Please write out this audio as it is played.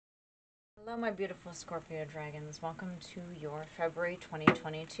Hello my beautiful Scorpio dragons, welcome to your February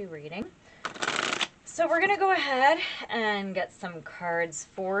 2022 reading. So we're going to go ahead and get some cards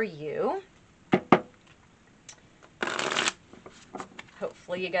for you.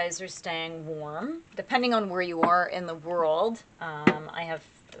 Hopefully you guys are staying warm, depending on where you are in the world. I have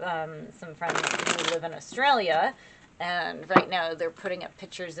some friends who live in Australia, and right now they're putting up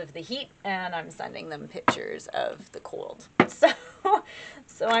pictures of the heat, and I'm sending them pictures of the cold.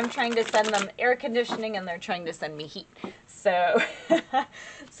 So I'm trying to send them air conditioning, and they're trying to send me heat. So,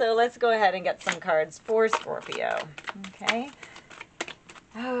 so let's go ahead and get some cards for Scorpio. Okay.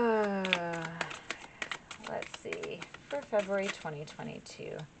 Let's see. For February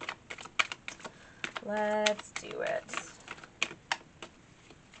 2022. Let's do it.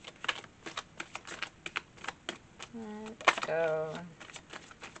 Let's go.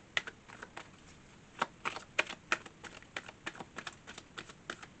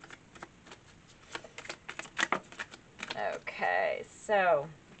 Okay, so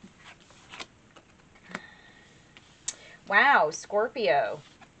wow, Scorpio.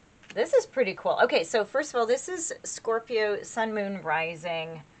 This is pretty cool. Okay, so first of all, this is Scorpio, Sun, Moon,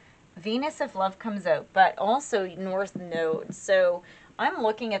 Rising. Venus if love comes out, but also North Node. So I'm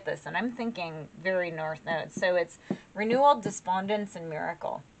looking at this and I'm thinking very North Node. So it's renewal, despondence, and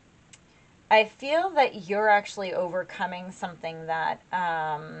miracle. I feel that you're actually overcoming something that,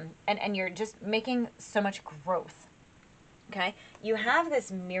 and you're just making so much growth. Okay, you have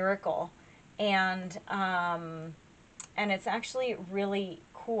this miracle, and it's actually really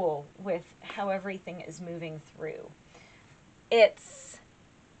cool with how everything is moving through.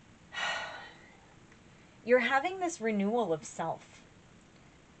 You're having this renewal of self,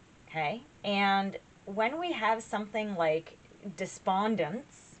 okay? And when we have something like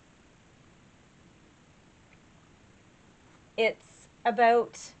despondence, it's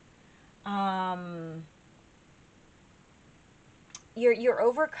about you're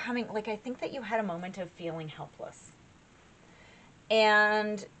overcoming, like, I think that you had a moment of feeling helpless.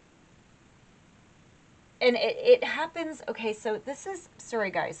 And it happens, okay, so this is, sorry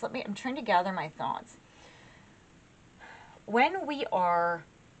guys, I'm trying to gather my thoughts. When we are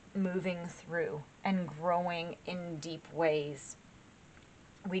moving through and growing in deep ways,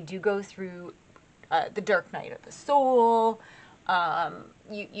 we do go through the dark night of the soul.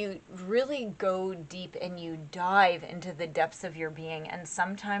 You really go deep and you dive into the depths of your being, and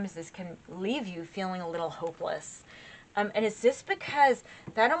sometimes this can leave you feeling a little hopeless. And it's just because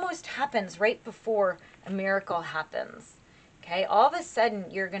that almost happens right before a miracle happens. Okay, all of a sudden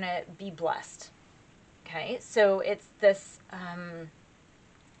you're gonna be blessed. Okay, so it's this,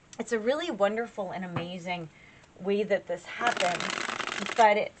 it's a really wonderful and amazing way that this happens,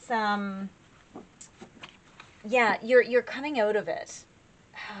 but it's, yeah, you're coming out of it.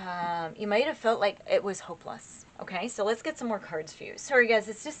 You might have felt like it was hopeless. Okay, so let's get some more cards for you. Sorry guys,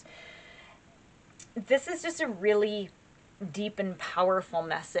 this is just a really deep and powerful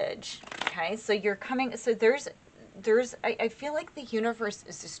message. Okay, so you're coming, so I feel like the universe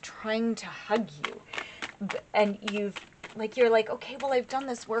is just trying to hug you, and you're like, okay, well, I've done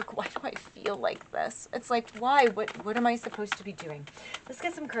this work. Why do I feel like this? It's like, why? What am I supposed to be doing? Let's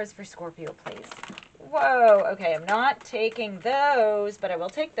get some cards for Scorpio, please. Whoa, okay, I'm not taking those, but I will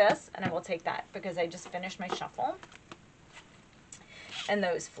take this, and I will take that, because I just finished my shuffle, and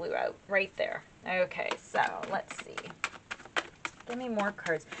those flew out right there. Okay, so let's see. Give me more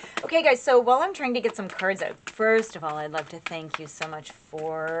cards. Okay, guys, so while I'm trying to get some cards out, first of all, I'd love to thank you so much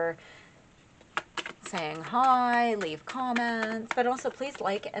for saying hi, leave comments, but also please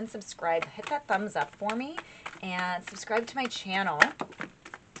like and subscribe. Hit that thumbs up for me, and subscribe to my channel.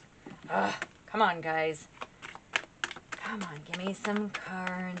 Come on, guys. Come on, give me some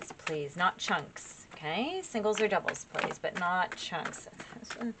cards, please. Not chunks, okay? Singles or doubles, please, but not chunks.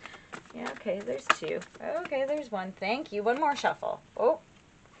 Yeah, okay, there's two. Okay, there's one. Thank you. One more shuffle. Oh,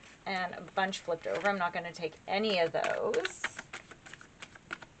 and a bunch flipped over. I'm not going to take any of those.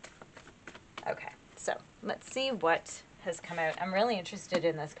 Okay, so let's see what has come out. I'm really interested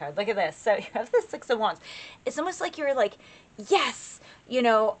in this card. Look at this. So you have the Six of Wands. It's almost like you're like, yes, you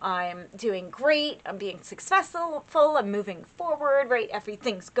know, I'm doing great. I'm being successful. I'm moving forward, right?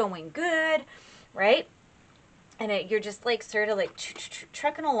 Everything's going good, right? And you're just like sort of like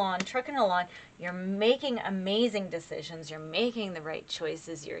trucking along. You're making amazing decisions. You're making the right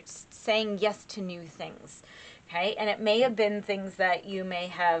choices. You're saying yes to new things, okay? And it may have been things that you may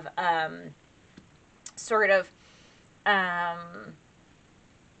have sort of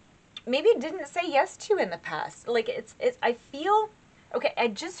maybe didn't say yes to in the past. Like I feel, okay, I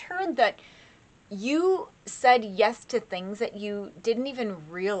just heard that you said yes to things that you didn't even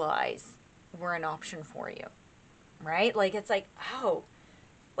realize were an option for you, right? Like, it's like, oh,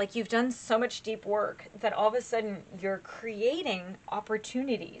 like you've done so much deep work that all of a sudden you're creating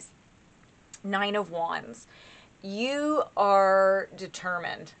opportunities. Nine of Wands. You are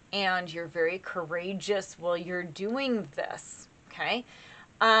determined and you're very courageous while you're doing this, okay?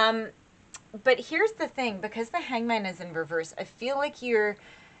 But here's the thing, because the Hangman is in reverse, I feel like you're,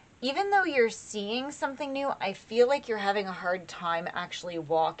 even though you're seeing something new, I feel like you're having a hard time actually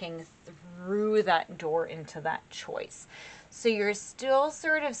walking through that door into that choice. So you're still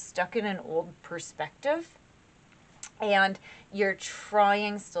sort of stuck in an old perspective and you're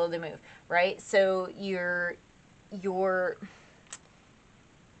trying still to move, right? So you're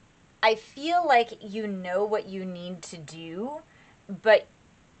I feel like you know what you need to do, but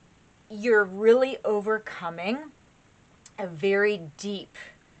you're really overcoming a very deep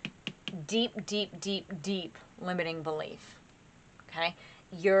limiting belief. Okay?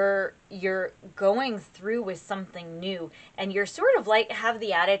 You're going through with something new and you're sort of like have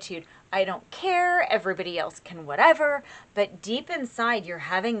the attitude, I don't care, everybody else can whatever, but deep inside you're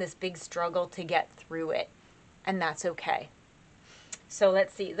having this big struggle to get through it, and that's okay. So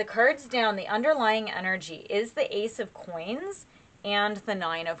let's see, the cards down, the underlying energy is the Ace of Coins and the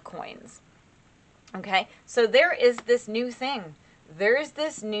Nine of Coins. Okay, so there is this new thing. There's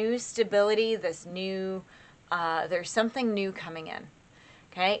this new stability, this new, there's something new coming in.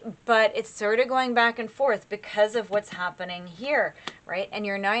 Okay, but it's sort of going back and forth because of what's happening here, right? And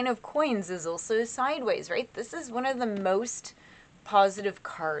your Nine of Coins is also sideways, right? This is one of the most positive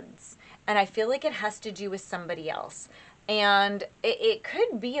cards. And I feel like it has to do with somebody else. And it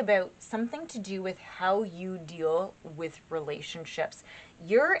could be about something to do with how you deal with relationships.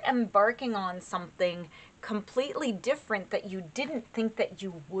 You're embarking on something completely different that you didn't think that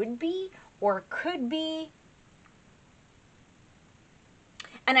you would be or could be.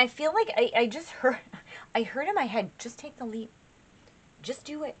 And I feel like I just heard, I heard in my head, just take the leap. Just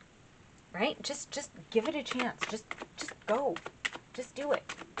do it, right? Just give it a chance. Just go. Just do it.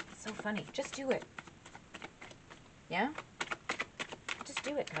 It's so funny. Just do it. Yeah? Just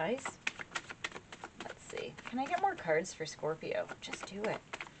do it, guys. Let's see. Can I get more cards for Scorpio? Just do it.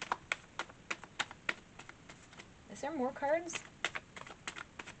 Is there more cards?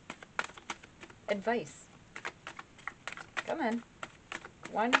 Advice. Come in.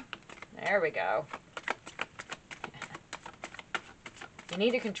 One. There we go. You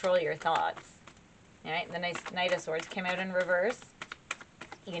need to control your thoughts. All right, the nice Knight of Swords came out in reverse.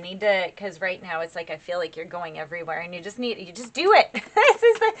 You need to, because right now it's like I feel like you're going everywhere, and you just do it.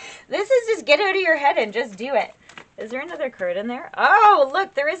 This is just get out of your head and just do it. Is there another card in there? Oh,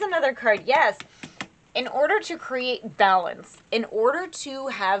 look, there is another card. Yes. In order to create balance, in order to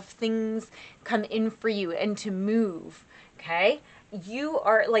have things come in for you and to move, okay, you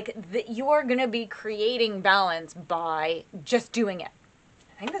are like you are going to be creating balance by just doing it.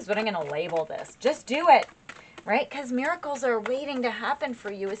 I think that's what I'm going to label this. Just do it. Right? Because miracles are waiting to happen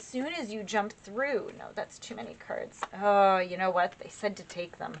for you as soon as you jump through. No, that's too many cards. Oh, you know what? They said to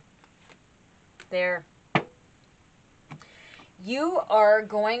take them. There. You are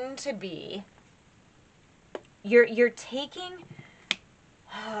going to be... You're taking...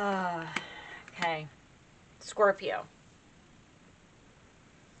 okay. Scorpio.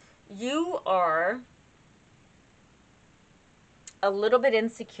 You are a little bit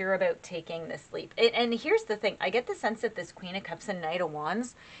insecure about taking this leap. And here's the thing. I get the sense that this Queen of Cups and Knight of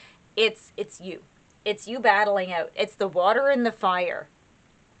Wands, it's you. It's you battling out. It's the water and the fire.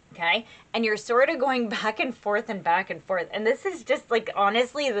 Okay? And you're sort of going back and forth and back and forth. And this is just like,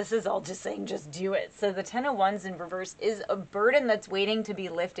 honestly, this is all just saying, just do it. So the Ten of Wands in reverse is a burden that's waiting to be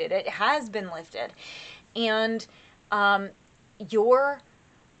lifted. It has been lifted. And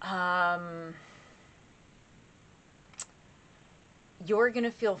you're going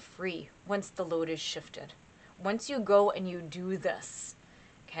to feel free once the load is shifted. Once you go and you do this,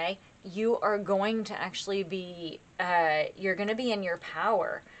 okay, you are going to actually be, you're going to be in your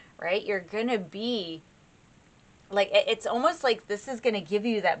power, right? You're going to be, like, it's almost like this is going to give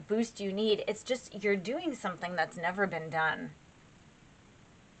you that boost you need. It's just, you're doing something that's never been done.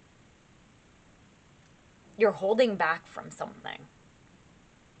 You're holding back from something.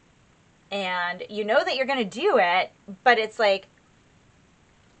 And you know that you're going to do it, but it's like,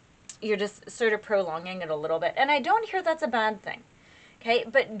 you're just sort of prolonging it a little bit. And I don't hear that's a bad thing. Okay,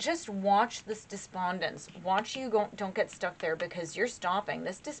 but just watch this despondence. Watch you don't get stuck there, because you're stopping.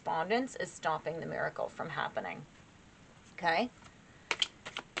 This despondence is stopping the miracle from happening. Okay?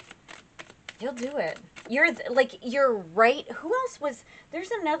 You'll do it. You're right. Who else was, there's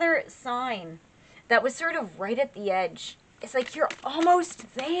another sign that was sort of right at the edge. It's like you're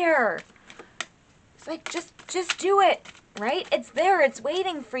almost there. It's like, just do it, right? It's there. It's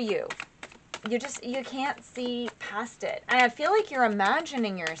waiting for you. You can't see past it. And I feel like you're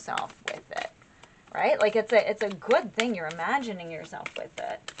imagining yourself with it, right? Like it's a good thing you're imagining yourself with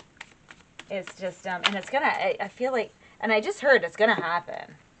it. It's just, and it's gonna, I feel like, and I just heard it's gonna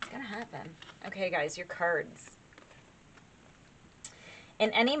happen. It's gonna happen. Okay, guys, your cards.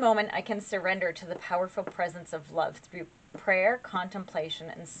 In any moment, I can surrender to the powerful presence of love through prayer, contemplation,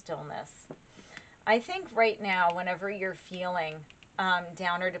 and stillness. I think right now, whenever you're feeling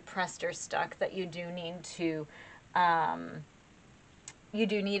down or depressed or stuck, that you do need to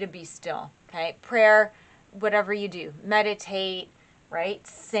be still. Okay, prayer, whatever you do, meditate, right?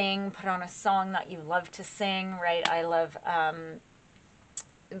 Sing, put on a song that you love to sing, right? I love,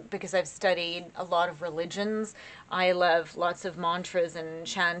 because I've studied a lot of religions, I love lots of mantras and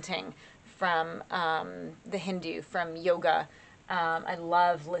chanting from the Hindu, from yoga. I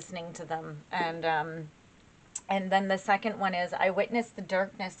love listening to them. And then the second one is, I witness the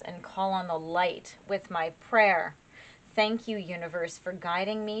darkness and call on the light with my prayer. Thank you, universe, for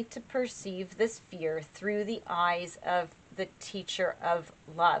guiding me to perceive this fear through the eyes of the teacher of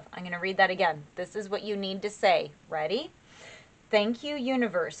love. I'm going to read that again. This is what you need to say. Ready? Thank you,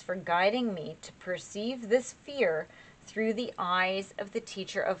 universe, for guiding me to perceive this fear through the eyes of the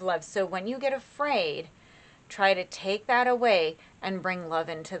teacher of love. So when you get afraid, try to take that away and bring love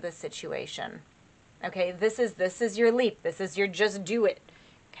into the situation. Okay, this is your leap. This is your just do it.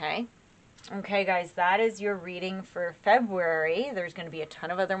 Okay? Okay, guys, that is your reading for February. There's going to be a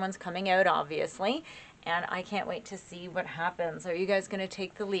ton of other ones coming out, obviously, and I can't wait to see what happens. Are you guys going to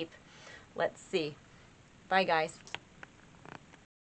take the leap? Let's see. Bye, guys.